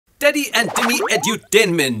Teddy and Timmy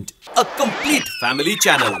Edutainment, a complete family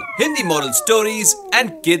channel. Hindi moral stories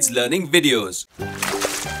and kids learning videos.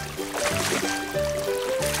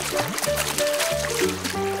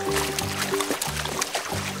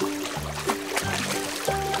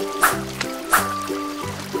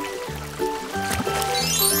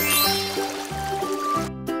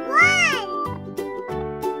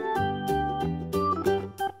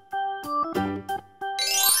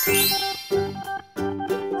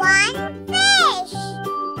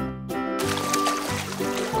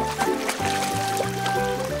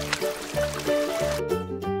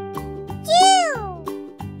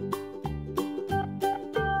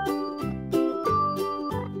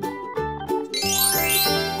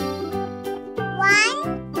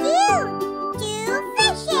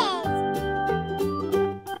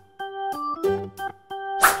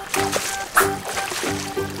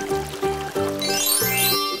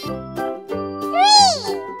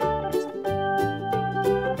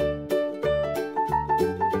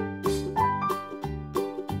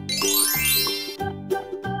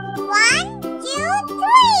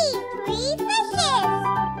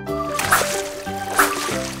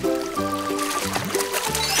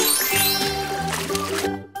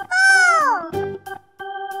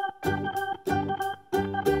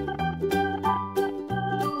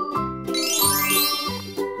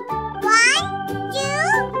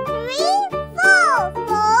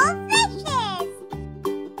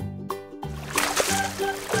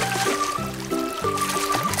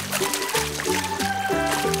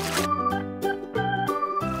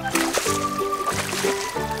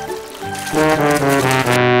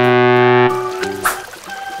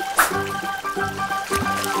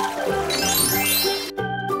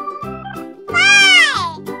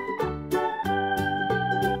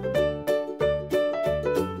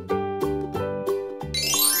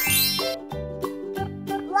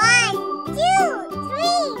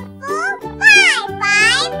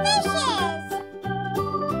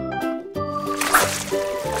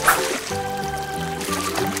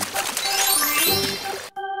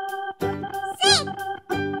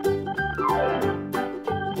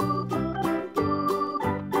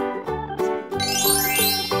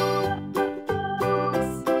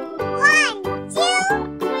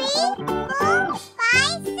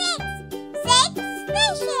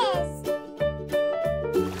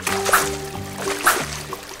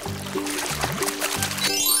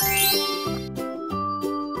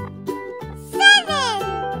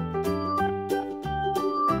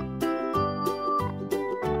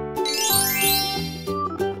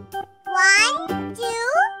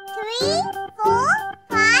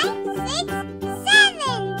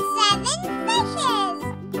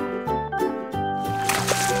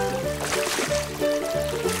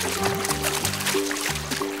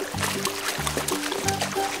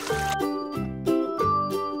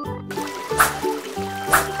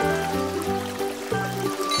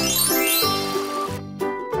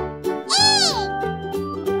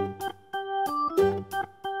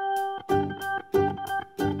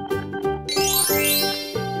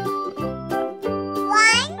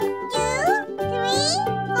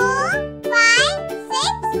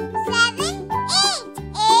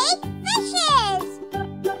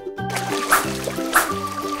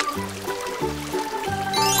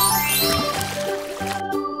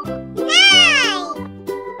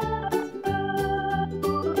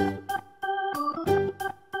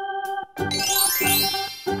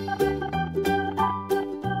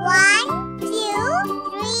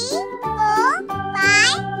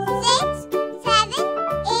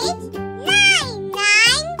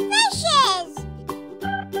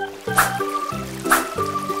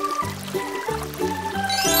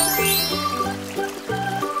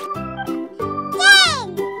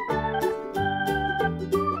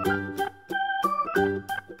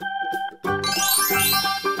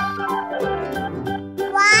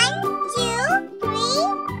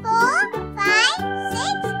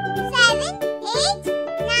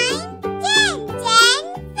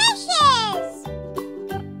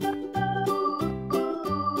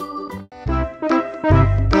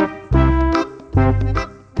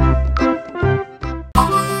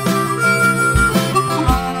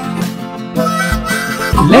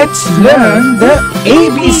 Let's learn the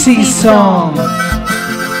ABC song.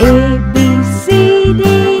 A, B, C, D,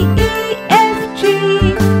 E, F, G,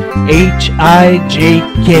 H, I, J,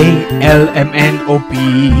 K, L, M, N, O,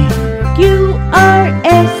 P, Q, R,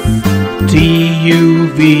 S, T, U,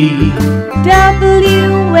 V,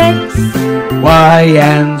 W, X, Y,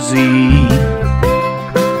 and Z.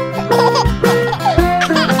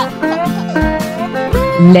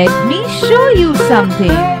 Let me show you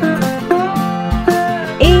something.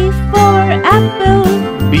 A apple.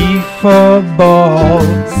 B for ball.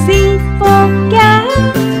 C for cat.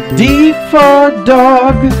 D for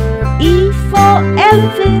dog. E for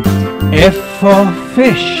elephant. F for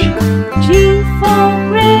fish. G for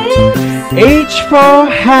grapes. H for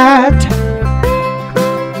hat.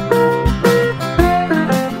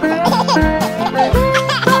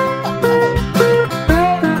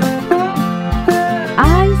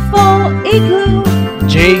 I for igloo.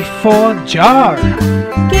 J for jar.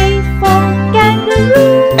 K for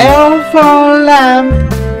kangaroo. L for lamp.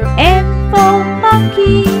 M for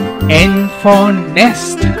monkey. N for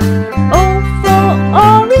nest. O for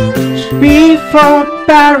orange. P for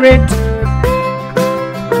parrot.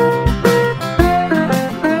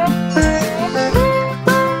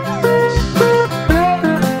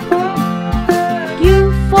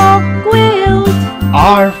 U for quilt.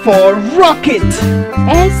 R for rocket.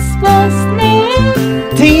 S for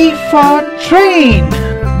snake. T for train.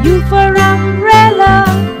 U for umbrella.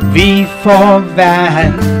 V for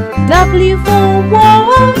van. W for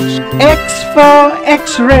watch. X for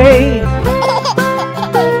x-ray.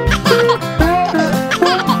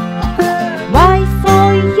 Y for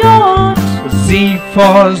yacht. Z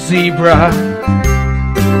for zebra.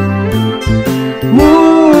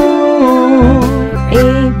 Woo! A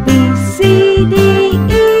B C D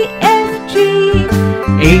E F G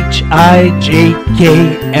H I J K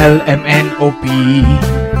L M N O P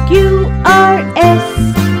Q R S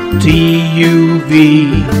T U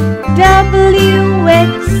V W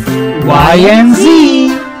X Y and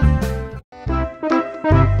Z.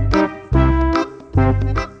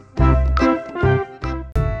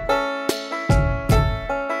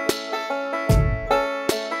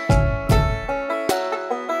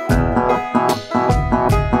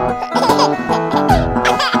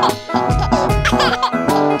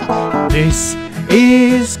 This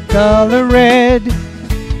is color red,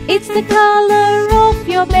 It's the color of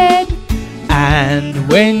your bed. and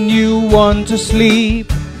when you want to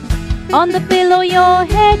sleep, On the pillow your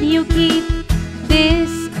head you keep.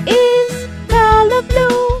 This is color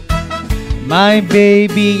blue. my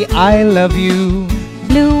baby, I love you.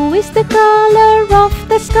 Blue is the color of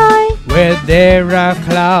the sky. Where there are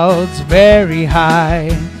clouds very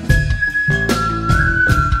high.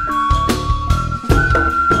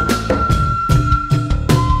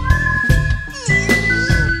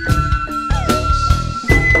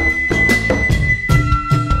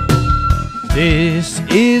 This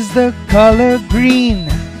is the color green.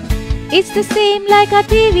 It's the same like a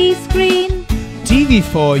TV screen. TV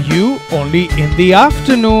for you only in the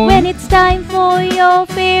afternoon. When it's time for your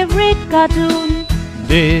favorite cartoon.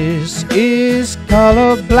 This is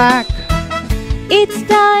color black. It's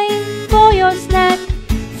time for your snack.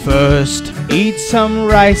 First, eat some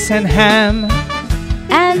rice and ham.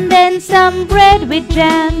 And then some bread with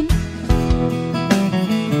jam.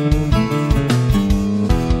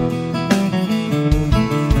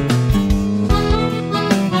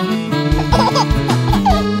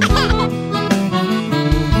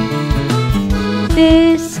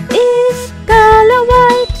 This is color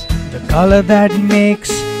white. The color that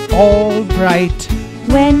makes all bright.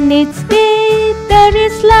 When it's day, there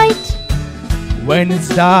is light. When it's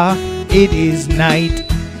dark, it is night.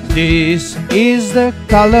 This is the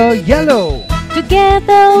color yellow.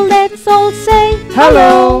 Together, let's all say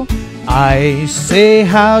Hello. I say,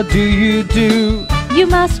 how do you do? You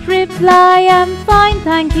must reply, I'm fine,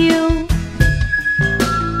 thank you.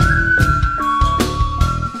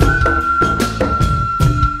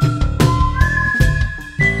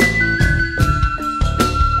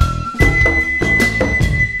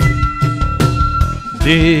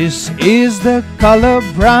 This is the color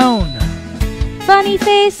brown. Funny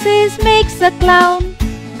faces makes a clown.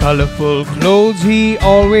 Colorful clothes he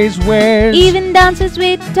always wears. Even dances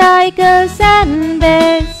with tigers and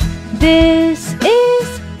bears. This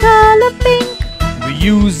is color pink. We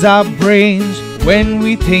use our brains when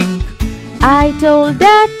we think. I told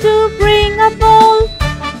Dad to bring a ball,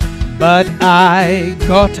 but I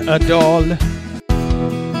got a doll.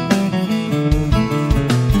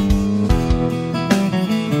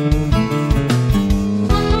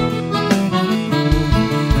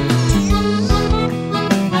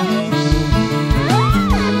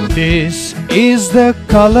 This is the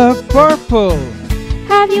color purple.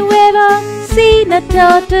 Have you ever seen a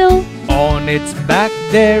turtle? On its back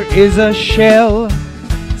there is a shell.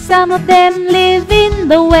 Some of them live in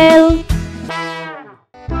the well.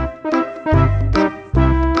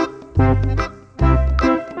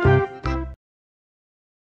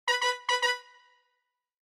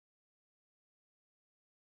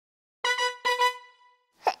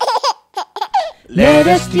 Let's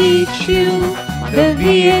Let us teach you the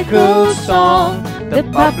vehicle song, the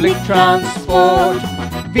public transport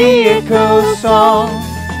vehicle song.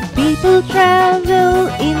 People travel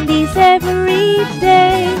in these every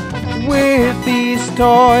day. With these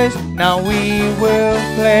toys, now we will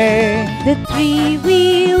play. The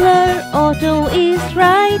three-wheeler auto is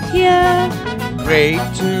right here. Great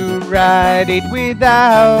to ride it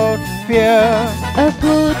without fear. A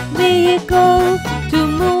good vehicle to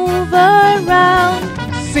move around.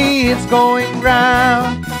 See, it's going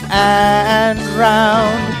round and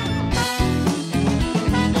round.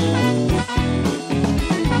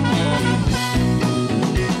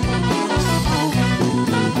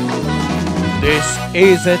 This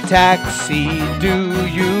is a taxi, do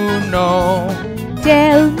you know?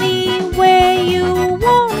 Tell me where you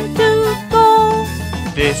want to go.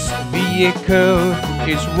 This vehicle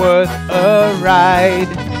is worth a ride.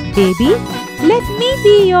 Baby, let me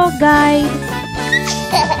be your guide.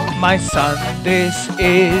 My son, this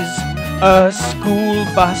is a school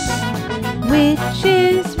bus, Which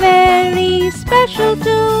is very special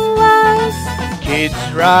to us. kids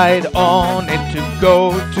ride on it to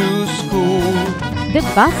go to school. The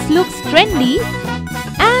bus looks trendy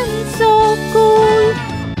and so cool.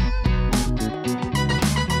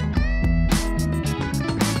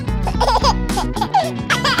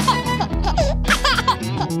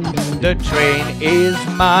 The train is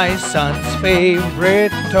my son's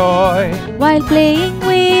favorite toy. While playing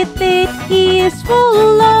with it, he is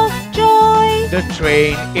full of joy. The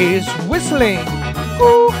train is whistling,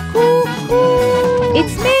 coo, coo, coo.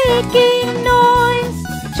 It's making noise,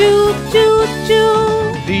 choo, choo,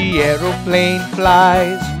 choo. The aeroplane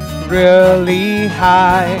flies really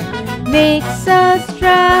high. Makes us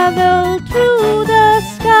travel through the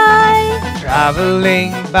sky.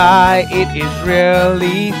 Traveling by it is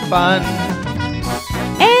really fun.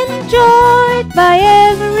 Enjoyed by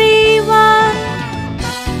everyone.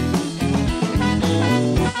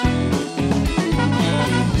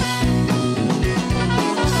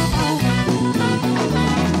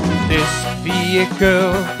 This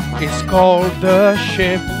vehicle is called the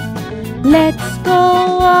ship. Let's go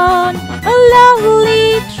on a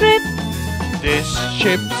lovely trip. This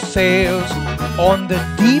ship sails on the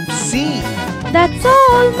deep sea. That's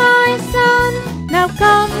all, my son. Now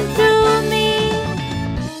come